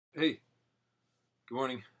Hey, good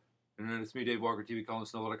morning, Internet. It's me, Dave Walker, TV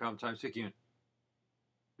columnist, NOLA.com, Times Picayune.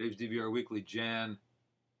 Dave's DVR Weekly, Jan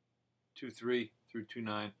 2/3 through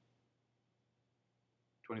 2/9,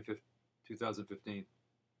 2015.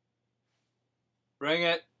 Bring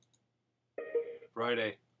it!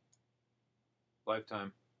 Friday.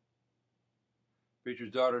 Lifetime.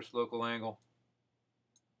 Preacher's Daughters, local angle.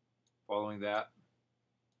 Following that.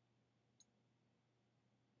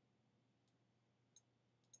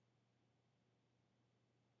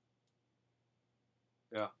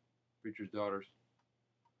 Yeah, Preacher's Daughters.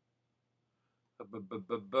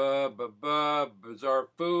 Bizarre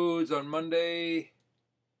Foods on Monday.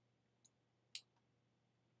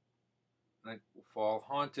 Night Fall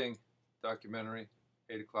Haunting documentary,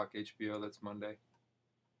 8 o'clock HBO, that's Monday.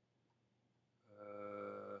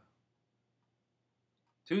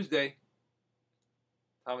 Tuesday,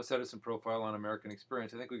 Thomas Edison profile on American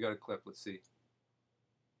Experience. I think we got a clip. Let's see.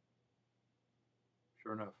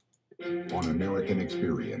 Sure enough. On American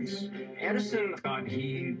Experience. Edison thought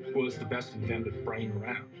he was the best inventive brain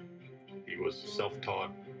around. He was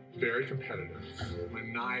self-taught, very competitive,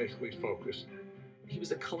 maniacally focused. He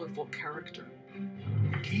was a colorful character.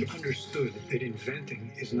 He understood that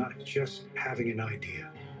inventing is not just having an idea.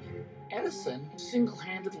 Edison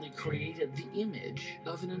single-handedly created the image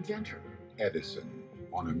of an inventor. Edison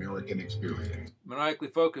on American Experience. Maniacally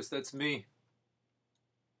focused, that's me.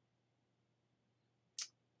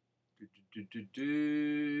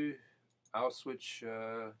 I'll switch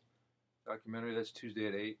documentary, that's Tuesday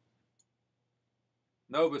at 8.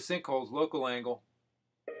 Nova Sinkholes, local angle,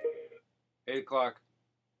 8 o'clock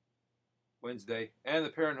Wednesday. And the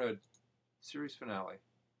Parenthood series finale,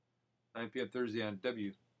 9 p.m. Thursday on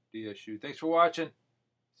WDSU. Thanks for watching.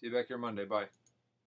 See you back here Monday. Bye.